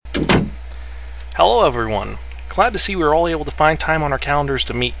Hello everyone. Glad to see we were all able to find time on our calendars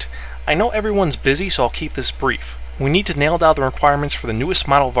to meet. I know everyone's busy, so I'll keep this brief. We need to nail down the requirements for the newest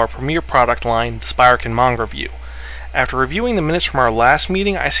model of our premier product line, the Spiraken Manga Review. After reviewing the minutes from our last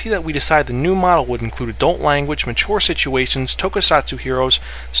meeting, I see that we decided the new model would include adult language, mature situations, tokusatsu heroes,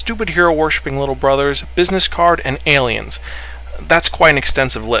 stupid hero worshipping little brothers, business card, and aliens. That's quite an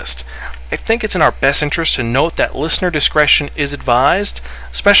extensive list. I think it's in our best interest to note that listener discretion is advised,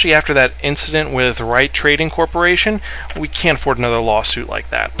 especially after that incident with Right Trading Corporation. We can't afford another lawsuit like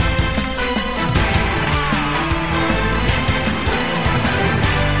that.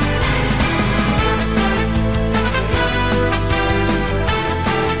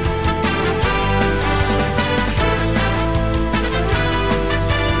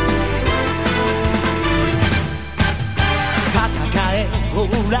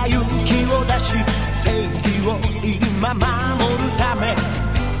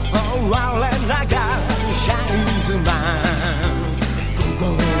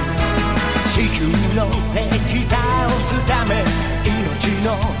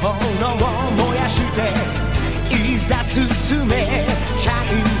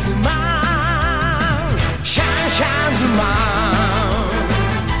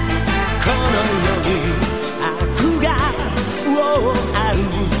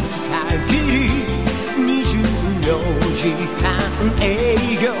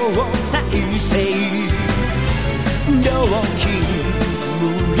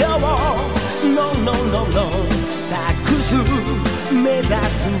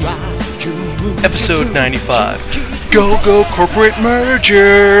 Episode 95. Go corporate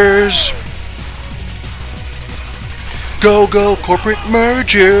mergers! Go corporate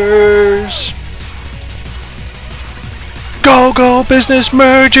mergers! Go business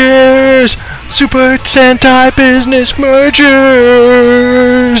mergers! Super Sentai business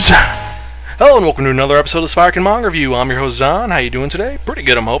mergers! Hello and welcome to another episode of the Spiraken Manga Review. I'm your host Zan. How you doing today? Pretty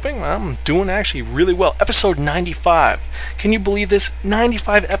good, I'm hoping. I'm doing actually really well. Episode 95. Can you believe this?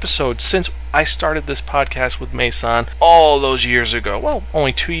 95 episodes since I started this podcast with Mason all those years ago. Well,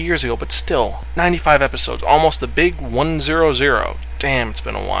 only 2 years ago, but still. 95 episodes. Almost a big 100. Damn, it's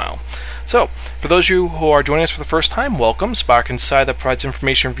been a while. So, for those of you who are joining us for the first time, welcome. Spiraken site that provides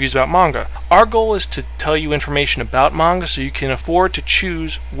information and reviews about manga. Our goal is to tell you information about manga so you can afford to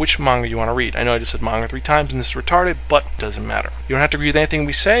choose which manga you want to read. I know I just said manga 3 times and this is retarded, but it doesn't matter. You don't have to agree with anything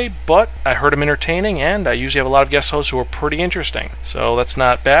we say, but I heard them entertaining and I usually have a lot of guest hosts who are pretty interesting. So that's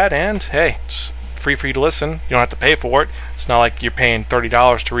not bad, and hey, it's free for you to listen. You don't have to pay for it. It's not like you're paying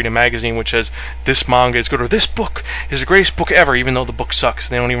 $30 to read a magazine which says this manga is good or this book is the greatest book ever, even though the book sucks.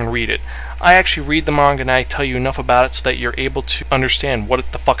 They don't even read it. I actually read the manga and I tell you enough about it so that you're able to understand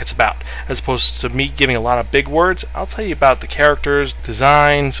what the fuck it's about. As opposed to me giving a lot of big words, I'll tell you about the characters,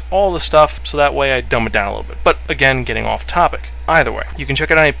 designs, all the stuff, so that way I dumb it down a little bit. But again, getting off topic. Either way, you can check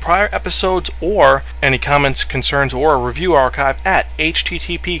out any prior episodes or any comments, concerns, or a review archive at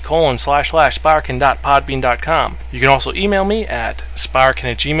http://spiraken.podbean.com. You can also email me at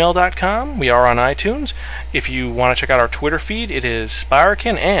spiraken@gmail.com. We are on iTunes. If you want to check out our Twitter feed, it is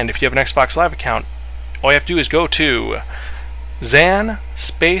Spiraken. And if you have an Xbox Live account, all you have to do is go to Zan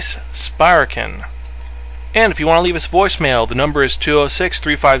space Spiraken. And if you want to leave us a voicemail, the number is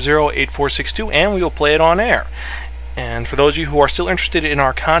 206-350-8462, and we will play it on air. And for those of you who are still interested in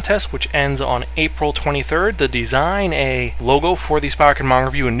our contest, which ends on April 23rd, to design a logo for the Spiraken Manga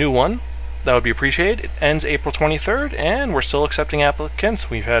Review, a new one, that would be appreciated. It ends April 23rd, and we're still accepting applicants.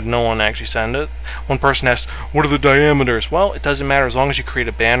 We've had no one actually send it. One person asked, what are the diameters? Well, it doesn't matter as long as you create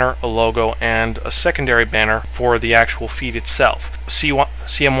a banner, a logo, and a secondary banner for the actual feed itself.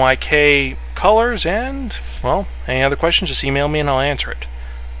 CMYK colors, and, well, any other questions, just email me and I'll answer it.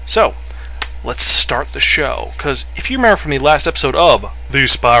 So, let's start the show, because if you remember from the last episode of the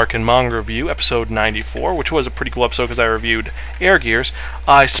Spiraken Manga Review, episode 94, which was a pretty cool episode because I reviewed Air Gears,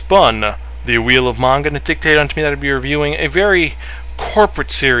 I spun the wheel of manga and it dictated unto me that I'd be reviewing a very corporate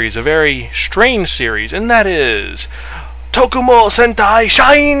series, a very strange series, and that is Tokumo Sentai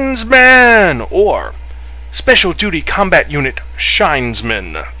Shinesman, or Special Duty Combat Unit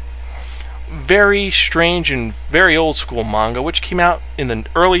Shinesman. Very strange and very old school manga, which came out in the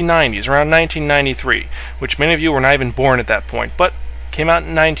early 90s, around 1993, which many of you were not even born at that point, but came out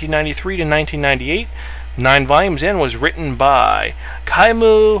in 1993 to 1998, 9 volumes, and was written by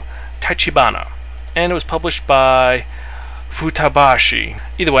Kaimu Tachibana, and it was published by Futabashi.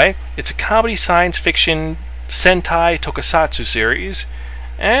 Either way, it's a comedy science fiction Sentai Tokusatsu series,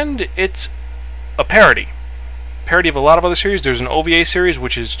 and it's a parody of a lot of other series. There's an OVA series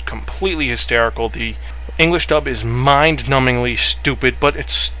which is completely hysterical. The English dub is mind-numbingly stupid, but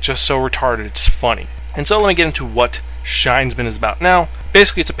it's just so retarded, it's funny. And so let me get into what Shinesman is about. Now,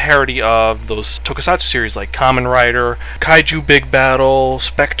 basically it's a parody of those tokusatsu series like Kamen Rider, Kaiju Big Battle,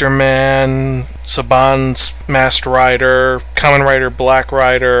 Spectre Man, Saban's Masked Rider, Kamen Rider Black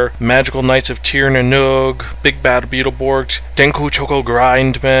Rider, Magical Knights of Tir na Nog, Big Battle Beetleborgs, Denku Choco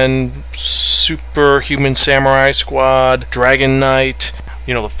Grindmen, Superhuman Samurai Squad, Dragon Knight,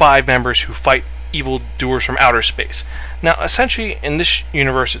 the 5 members who fight evildoers from outer space. Now, essentially, in this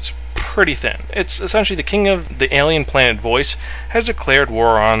universe, it's pretty thin. It's essentially the king of the alien planet Voice has declared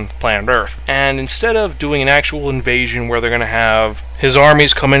war on planet Earth. And instead of doing an actual invasion where they're going to have his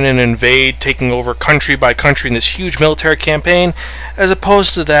armies come in and invade, taking over country by country in this huge military campaign, as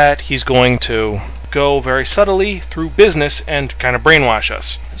opposed to that, he's going to go very subtly through business and kind of brainwash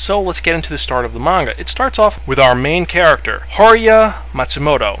us. So let's get into the start of the manga. It starts off with our main character, Haruya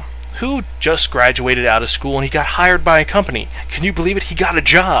Matsumoto, who just graduated out of school and he got hired by a company. Can you believe it? He got a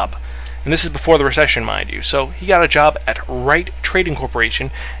job. And this is before the recession, mind you. So he got a job at Wright Trading Corporation,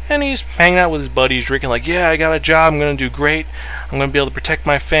 and he's hanging out with his buddies, drinking like, yeah, I got a job, I'm going to do great. I'm going to be able to protect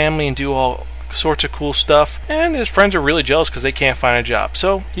my family and do all sorts of cool stuff. And his friends are really jealous because they can't find a job.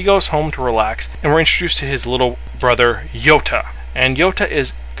 So he goes home to relax, and we're introduced to his little brother, Yota. And Yota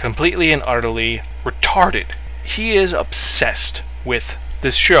is completely and utterly retarded. He is obsessed with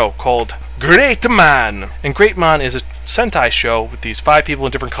this show called Great Man. And Great Man is a Sentai show with these 5 people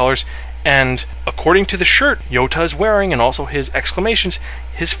in different colors, and according to the shirt Yota is wearing and also his exclamations,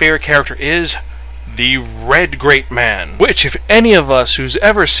 his favorite character is the Red Great Man. Which, if any of us who's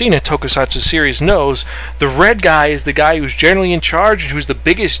ever seen a tokusatsu series knows, the red guy is the guy who's generally in charge and who's the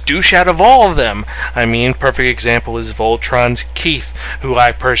biggest douche out of all of them. I mean, perfect example is Voltron's Keith, who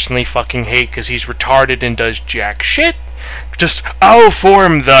I personally fucking hate because he's retarded and does jack shit. Just, I'll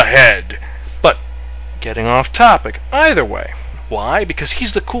form the head. But, getting off topic, either way. Why? Because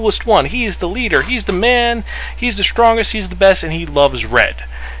he's the coolest one. He's the leader. He's the man. He's the strongest. He's the best. And he loves red.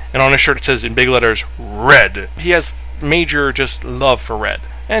 And on his shirt it says in big letters, Red. He has major just love for red.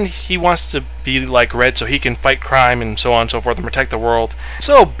 And he wants to be like Red so he can fight crime and so on and so forth and protect the world.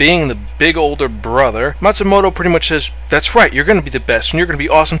 So, being the big older brother, Matsumoto pretty much says, that's right, you're going to be the best and you're going to be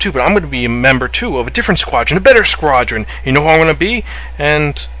awesome too, but I'm going to be a member too of a different squadron, a better squadron. You know who I'm going to be?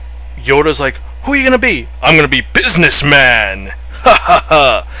 And Yoda's like, who are you going to be? I'm going to be Businessman. Ha ha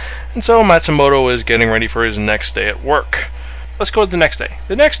ha. And so Matsumoto is getting ready for his next day at work. Let's go to the next day.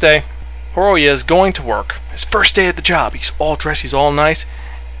 The next day, Haruya is going to work. His first day at the job. He's all dressed, he's all nice.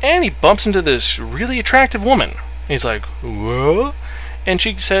 And he bumps into this really attractive woman. He's like, what? And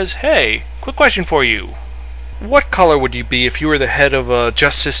she says, hey, quick question for you. What color would you be if you were the head of a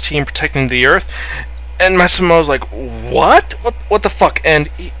justice team protecting the Earth? And Matsumoto's like, what? What the fuck? And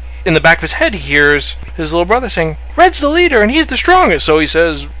in the back of his head, he hears his little brother saying, Red's the leader and he's the strongest. So he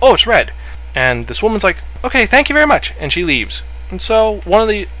says, oh, it's Red. And this woman's like, okay, thank you very much. And she leaves. And so one of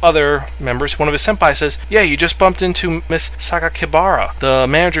the other members, one of his senpai, says, yeah, you just bumped into Miss Sakakibara, the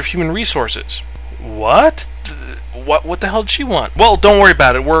manager of human resources. What? What the hell did she want? Well, don't worry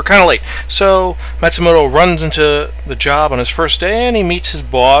about it. We're kind of late. So Matsumoto runs into the job on his first day, and he meets his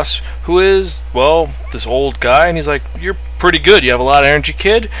boss, who is, well, this old guy. And he's like, you're pretty good. You have a lot of energy,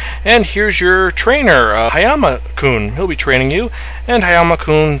 kid. And here's your trainer, Hayama-kun. He'll be training you. And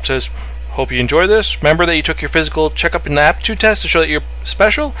Hayama-kun says, hope you enjoy this. Remember that you took your physical checkup in the aptitude test to show that you're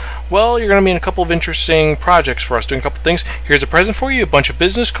special? Well, you're going to be in a couple of interesting projects for us, doing a couple of things. Here's a present for you, a bunch of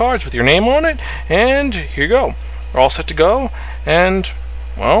business cards with your name on it, and here you go. We're all set to go, and,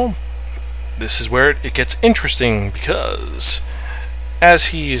 well, this is where it gets interesting, because as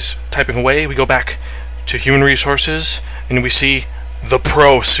he's typing away, we go back to human resources, and we see the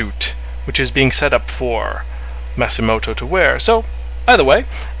pro suit, which is being set up for Matsumoto to wear. So, either way,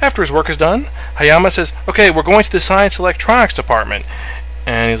 after his work is done, Hayama says, okay, we're going to the science electronics department.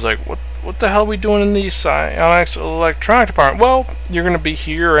 And he's like, what the hell are we doing in the science electronic department? Well, you're going to be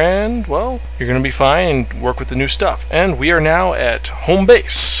here and, well, you're going to be fine and work with the new stuff. And we are now at home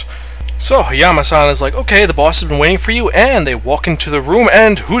base. So Hayama-san is like, okay, the boss has been waiting for you. And they walk into the room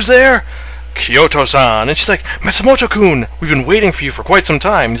and who's there? Kyoto-san. And she's like, Matsumoto-kun, we've been waiting for you for quite some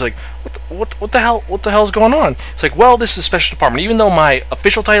time. He's like, what the hell's going on? It's like, well, this is a special department. Even though my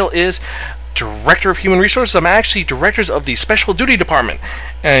official title is Director of Human Resources, I'm actually Director of the Special Duty Department.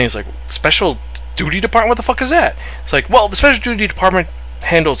 And he's like, Special Duty Department? What the fuck is that? It's like, well, the Special Duty Department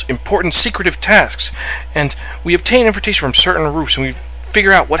handles important secretive tasks, and we obtain information from certain roofs, and we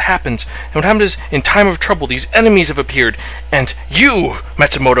figure out what happens. And what happened is, in time of trouble, these enemies have appeared, and you,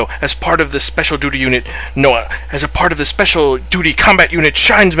 Matsumoto, as part of the special duty unit, Noah, as a part of the special duty combat unit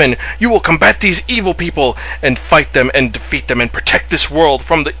Shinesman, you will combat these evil people and fight them and defeat them and protect this world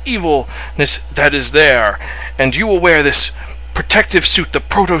from the evilness that is there. And you will wear this protective suit, the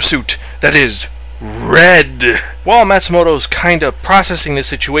proto suit, that is red. While Matsumoto's kinda processing this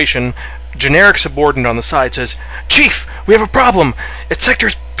situation, generic subordinate on the side says, "Chief, we have a problem. It's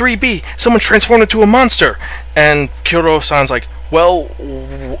Sector 3B. Someone's transformed into a monster." And Kyoto-san's like, "Well,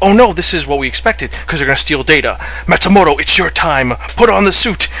 oh no, this is what we expected, because they're going to steal data. Matsumoto, it's your time. Put on the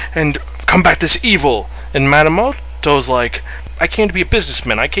suit and combat this evil." And Matsumoto's like, "I came to be a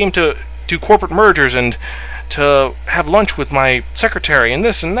businessman. I came to do corporate mergers and to have lunch with my secretary and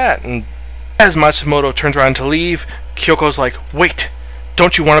this and that." And as Matsumoto turns around to leave, Kyoko's like, "Wait,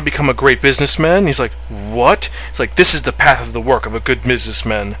 don't you want to become a great businessman?" And he's like, "What?" It's like, "This is the path of the work of a good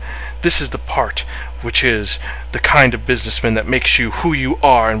businessman. This is the part which is the kind of businessman that makes you who you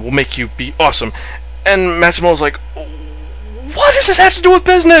are and will make you be awesome." And Matsumoto's like, "What does this have to do with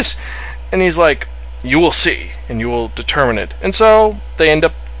business?" And he's like, "You will see, and you will determine it." And so they end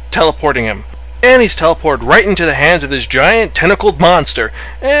up teleporting him. And he's teleported right into the hands of this giant tentacled monster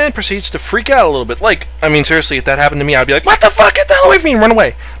and proceeds to freak out a little bit. Like, I mean, seriously, if that happened to me, I'd be like, "What the fuck? Get the hell away from me!" and run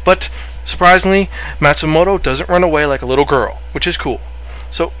away. But surprisingly, Matsumoto doesn't run away like a little girl, which is cool.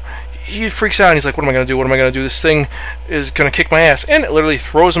 So he freaks out and he's like, "What am I going to do? What am I going to do? This thing is going to kick my ass." And it literally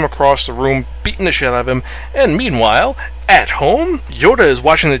throws him across the room, beating the shit out of him. And meanwhile, at home, Yoda is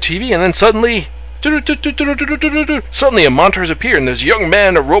watching the TV, and then suddenly a monster has appeared, and there's a young man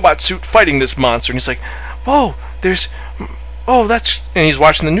in a robot suit fighting this monster. And he's like, "Whoa, that's..." And he's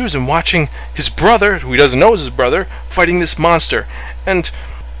watching the news and watching his brother, who he doesn't know is his brother, fighting this monster. And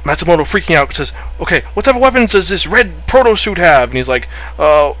Matsumoto, freaking out, says, "Okay, what type of weapons does this red proto suit have?" And he's like,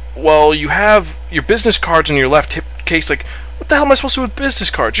 "Well, you have your business cards in your left hip case." Like, "What the hell am I supposed to do with business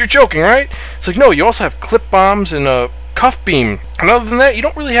cards? You're joking, right?" It's like, "No, you also have clip bombs and a cuff beam. And other than that, you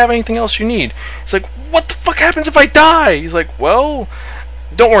don't really have anything else you need." It's like, "What the fuck happens if I die?" He's like, "Well,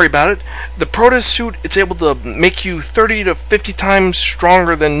 don't worry about it. The proto suit, it's able to make you 30 to 50 times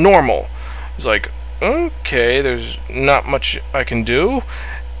stronger than normal." He's like, "Okay, there's not much I can do."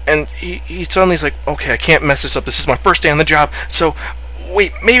 And he suddenly's like, "Okay, I can't mess this up. This is my first day on the job. So,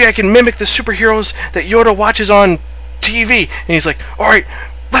 wait, maybe I can mimic the superheroes that Yoda watches on TV." And he's like, "Alright,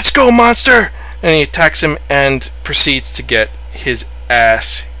 let's go, monster!" And he attacks him and proceeds to get his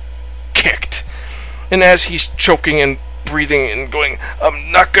ass kicked. And as he's choking and breathing and going,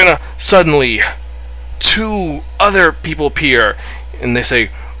 "I'm not gonna..." Suddenly, two other people appear. And they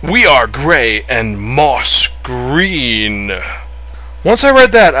say, "We are Gray and Moss Green." Once I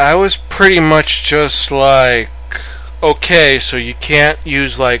read that, I was pretty much just like, okay, so you can't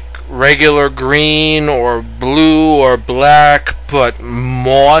use like regular green or blue or black, but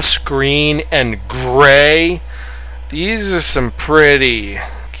moss green and gray? These are some pretty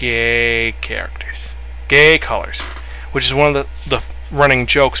gay characters. Gay colors. Which is one of the running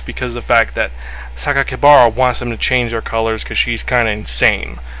jokes, because of the fact that Sakakibara wants them to change their colors because she's kind of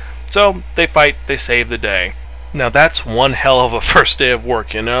insane. So they fight, they save the day. Now that's one hell of a first day of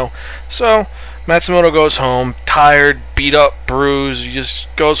work, you know? So Matsumoto goes home, tired, beat up, bruised. He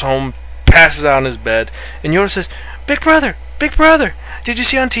just goes home, passes out in his bed, and Yoda says, Big brother, did you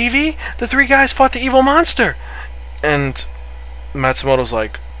see on TV? The three guys fought the evil monster." And Matsumoto's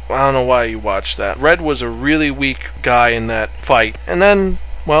like, "I don't know why you watched that. Red was a really weak guy in that fight." And then,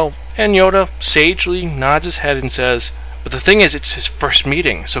 well, and Yoda sagely nods his head and says, "But the thing is, it's his first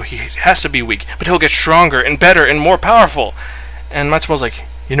meeting, so he has to be weak, but he'll get stronger and better and more powerful." And Matsumoto's like,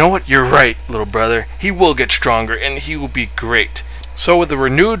 "You know what? You're right, little brother. He will get stronger, and he will be great." So with a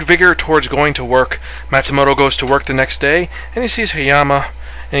renewed vigor towards going to work, Matsumoto goes to work the next day, and he sees Hayama,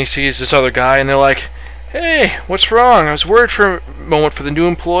 and he sees this other guy, and they're like, "Hey, what's wrong? I was worried for a moment for the new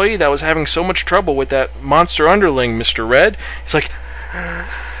employee that was having so much trouble with that monster underling, Mr. Red." He's like,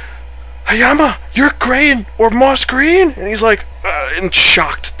 "Hayama, you're Gray or Moss Green?" And he's like, and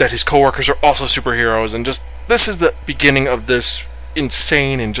shocked that his coworkers are also superheroes. And just, this is the beginning of this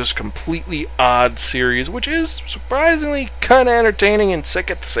insane and just completely odd series, which is surprisingly kind of entertaining and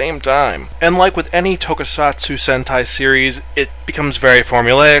sick at the same time. And like with any Tokusatsu Sentai series, it becomes very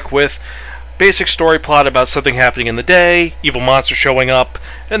formulaic with basic story plot about something happening in the day, evil monster showing up,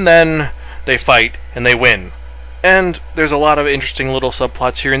 and then they fight and they win. And there's a lot of interesting little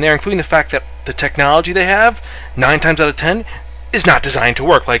subplots here and there, including the fact that the technology they have, 9 times out of 10, is not designed to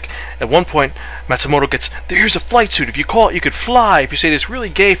work. Like, at one point, Matsumoto gets, here's a flight suit. If you call it, you could fly. If you say this really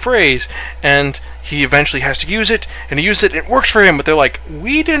gay phrase, and he eventually has to use it, and he uses it, and it works for him. But they're like,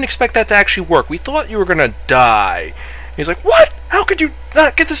 we didn't expect that to actually work. We thought you were gonna die. And he's like, what? How could you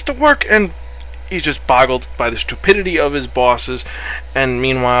not get this to work? And he's just boggled by the stupidity of his bosses. And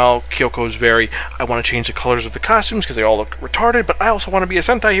meanwhile, Kyoko's very, I want to change the colors of the costumes because they all look retarded, but I also want to be a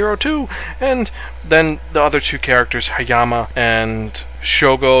Sentai hero too. And then the other two characters, Hayama and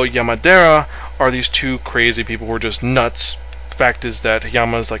Shogo Yamadera, are these two crazy people who are just nuts. The fact is that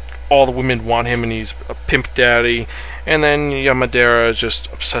Hayama's like, all the women want him and he's a pimp daddy. And then Yamadera is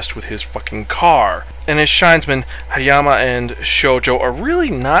just obsessed with his fucking car. And his shinesmen, Hayama and Shoujo, are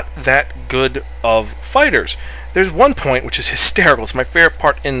really not that good of fighters. There's one point which is hysterical. It's my favorite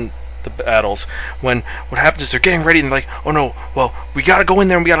part in the battles, when what happens is they're getting ready and they're like, oh no, well, we gotta go in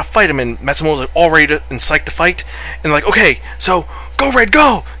there and we gotta fight him. And Matsumoto's like all ready to incite the fight. And they're like, okay, so go Red,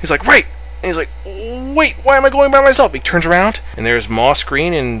 go! He's like, right! And he's like, wait, why am I going by myself? He turns around, and there's Moss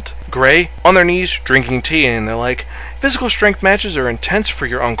Green and Gray on their knees drinking tea, and they're like, physical strength matches are intense for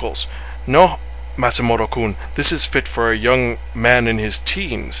your uncles. No, Matsumoto-kun, this is fit for a young man in his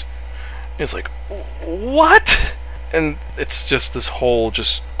teens. And it's like, what? And it's just this whole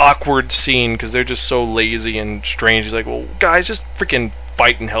just awkward scene, because they're just so lazy and strange. He's like, well, guys, just freaking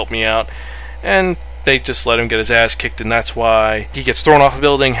fight and help me out. And they just let him get his ass kicked, and that's why he gets thrown off a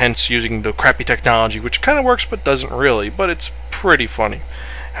building, hence using the crappy technology, which kind of works but doesn't really. But it's pretty funny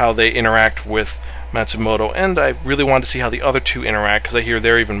how they interact with Matsumoto, and I really wanted to see how the other two interact, because I hear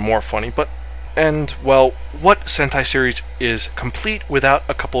they're even more funny. And, well, what Sentai series is complete without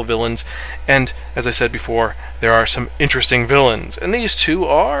a couple of villains? And, as I said before, there are some interesting villains, and these two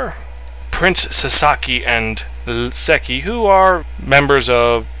are Prince Sasaki and Seki, who are members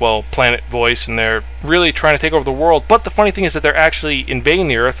of, well, Planet Voice, and they're really trying to take over the world. But the funny thing is that they're actually invading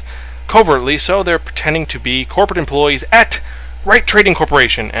the Earth covertly, so they're pretending to be corporate employees at Right Trading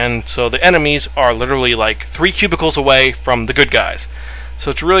Corporation, and so the enemies are literally like 3 cubicles away from the good guys. So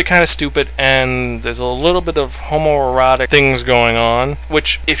it's really kind of stupid, and there's a little bit of homoerotic things going on,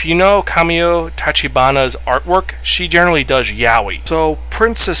 which, if you know Kamio Tachibana's artwork, she generally does yaoi. So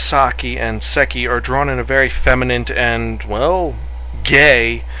Prince Sasaki and Seki are drawn in a very feminine and, well,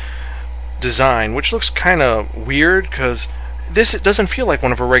 gay design, which looks kind of weird, because this doesn't feel like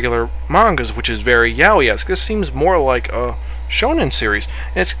one of her regular mangas, which is very yaoi-esque. This seems more like a shonen series,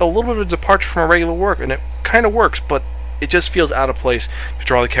 and it's a little bit of a departure from a regular work, and it kind of works, but it just feels out of place to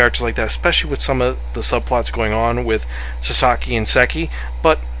draw the characters like that, especially with some of the subplots going on with Sasaki and Seki.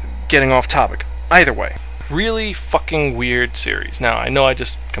 But getting off topic. Either way, really fucking weird series. Now, I know I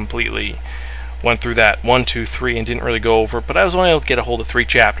just completely went through that 1, 2, 3 and didn't really go over it, but I was only able to get a hold of 3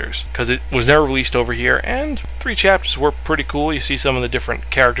 chapters, because it was never released over here, and 3 chapters were pretty cool. You see some of the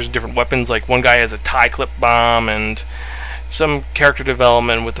different characters and different weapons, like one guy has a tie clip bomb, and some character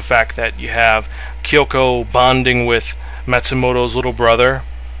development with the fact that you have Kyoko bonding with Matsumoto's little brother,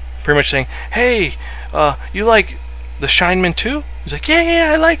 pretty much saying, hey, you like the Shinemen too? He's like,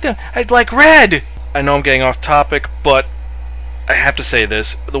 yeah, I like them. I like red. I know I'm getting off topic, but I have to say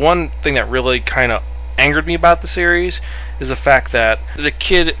this. The one thing that really kind of angered me about the series is the fact that the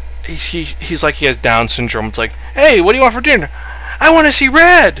kid, he's like he has Down syndrome. It's like, hey, what do you want for dinner? I want to see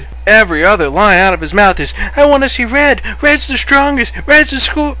red. Every other line out of his mouth is, I want to see red. Red's the strongest. Red's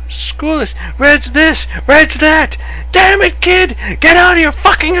the coolest. Red's this. Red's that. Damn it, kid. Get out of your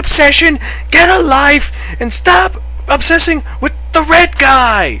fucking obsession. Get a life. And stop obsessing with the red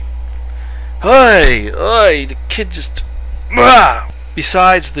guy. Hey, the kid just...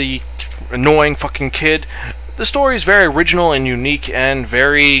 Besides the annoying fucking kid, the story is very original and unique and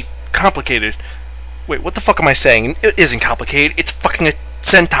very complicated. Wait, what the fuck am I saying? It isn't complicated. It's fucking a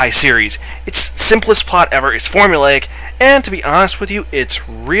Sentai series. It's the simplest plot ever. It's formulaic. And to be honest with you, it's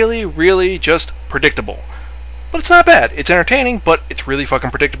really, really just predictable. But it's not bad. It's entertaining, but it's really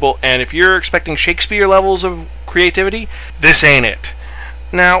fucking predictable. And if you're expecting Shakespeare levels of creativity, this ain't it.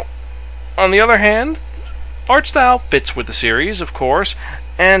 Now, on the other hand, art style fits with the series, of course.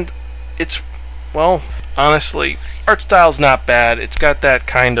 And it's, well, honestly, art style's not bad. It's got that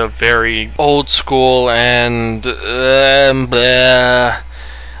kind of very old school and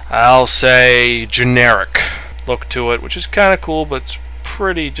I'll say generic look to it, which is kind of cool, but it's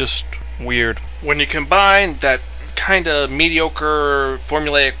pretty just weird. When you combine that kind of mediocre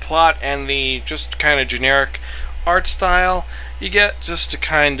formulaic plot and the just kind of generic art style, you get just a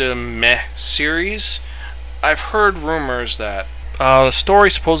kind of meh series. I've heard rumors that the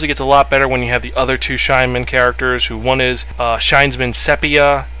story supposedly gets a lot better when you have the other 2 Shineman characters, who one is Shinesman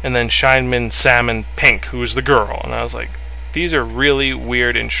Sepia, and then Shineman Salmon Pink, who is the girl. And I was like, These are really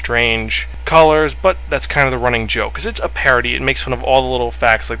weird and strange colors, but that's kind of the running joke, because it's a parody. It makes fun of all the little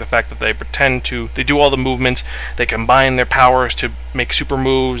facts, like the fact that they do all the movements, they combine their powers to make super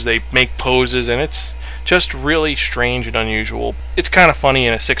moves, they make poses, and it's just really strange and unusual. It's kind of funny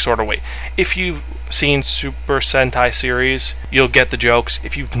in a sick sort of way. If you've seen Super Sentai series, you'll get the jokes.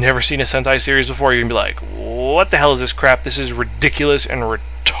 If you've never seen a Sentai series before, you're going to be like, what the hell is this crap? This is ridiculous and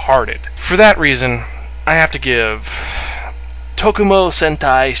retarded. For that reason, I have to give Tokumo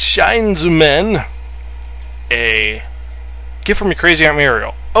Sentai Shinezumen a gift from your crazy Aunt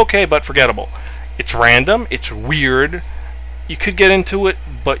Muriel. Okay, but forgettable. It's random, it's weird, you could get into it,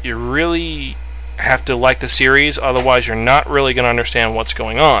 but you really have to like the series, otherwise you're not really going to understand what's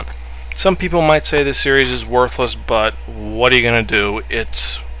going on. Some people might say this series is worthless, but what are you going to do?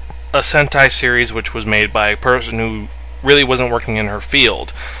 It's a Sentai series which was made by a person who really wasn't working in her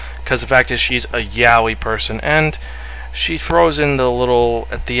field, because the fact is she's a yaoi person, and she throws in the little,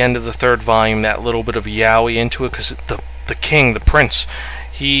 at the end of the 3rd volume, that little bit of yaoi into it, because the king, the prince,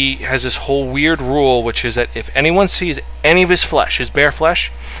 he has this whole weird rule, which is that if anyone sees any of his flesh, his bare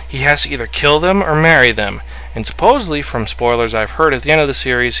flesh, he has to either kill them or marry them. And supposedly, from spoilers I've heard, at the end of the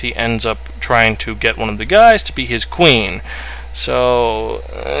series, he ends up trying to get one of the guys to be his queen. So,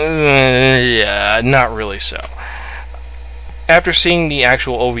 yeah, not really so. After seeing the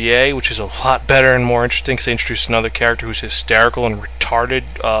actual OVA, which is a lot better and more interesting because they introduced another character who's hysterical and retarded,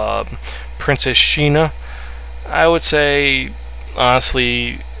 Princess Sheena, I would say,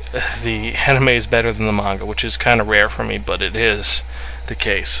 honestly, the anime is better than the manga, which is kind of rare for me, but it is the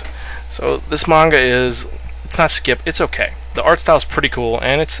case. So this manga it's not skip, it's okay. The art style is pretty cool,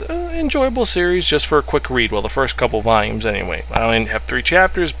 and it's an enjoyable series just for a quick read. Well, the first couple volumes anyway. I only have 3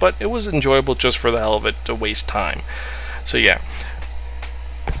 chapters, but it was enjoyable just for the hell of it, to waste time. So yeah,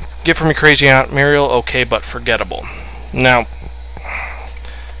 gift from your crazy Aunt Muriel, okay, but forgettable. Now,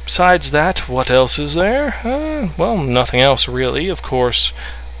 besides that, what else is there? Well, nothing else really, of course.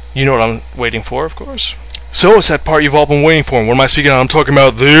 You know what I'm waiting for, of course. So it's that part you've all been waiting for. And what am I speaking of? I'm talking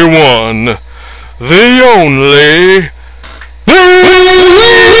about the one, the only,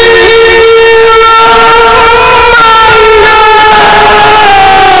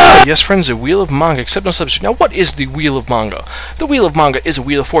 yes, friends, the Wheel of Manga, accept no substitute. Now, what is the Wheel of Manga? The Wheel of Manga is a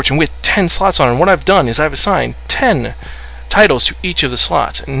Wheel of Fortune with 10 slots on it. And what I've done is I've assigned 10 titles to each of the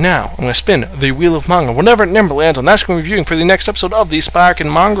slots. And now, I'm going to spin the Wheel of Manga. Whatever number lands on, that's going to be reviewing for the next episode of the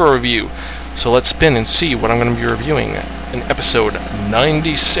Spiraken Manga Review. So let's spin and see what I'm going to be reviewing in episode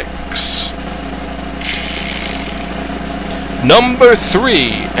 96. Number 3.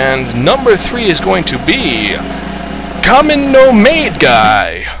 And number 3 is going to be Kamen no Maid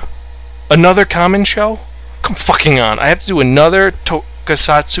Guy. Another Kamen show? Come fucking on. I have to do another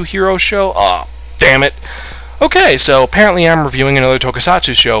Tokusatsu hero show? Aw, damn it. Okay, so apparently I'm reviewing another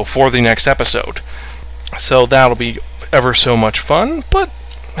Tokusatsu show for the next episode. So that'll be ever so much fun, but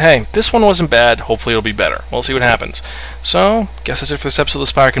hey, this one wasn't bad. Hopefully it'll be better. We'll see what happens. So, guess that's it for this episode of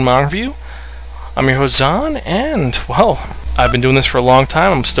the Spiraken Manga Review. I'm your host, Zahn, and, well, I've been doing this for a long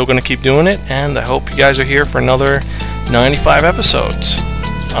time. I'm still going to keep doing it, and I hope you guys are here for another 95 episodes.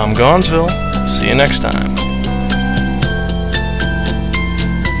 I'm Gonzville. See you next time.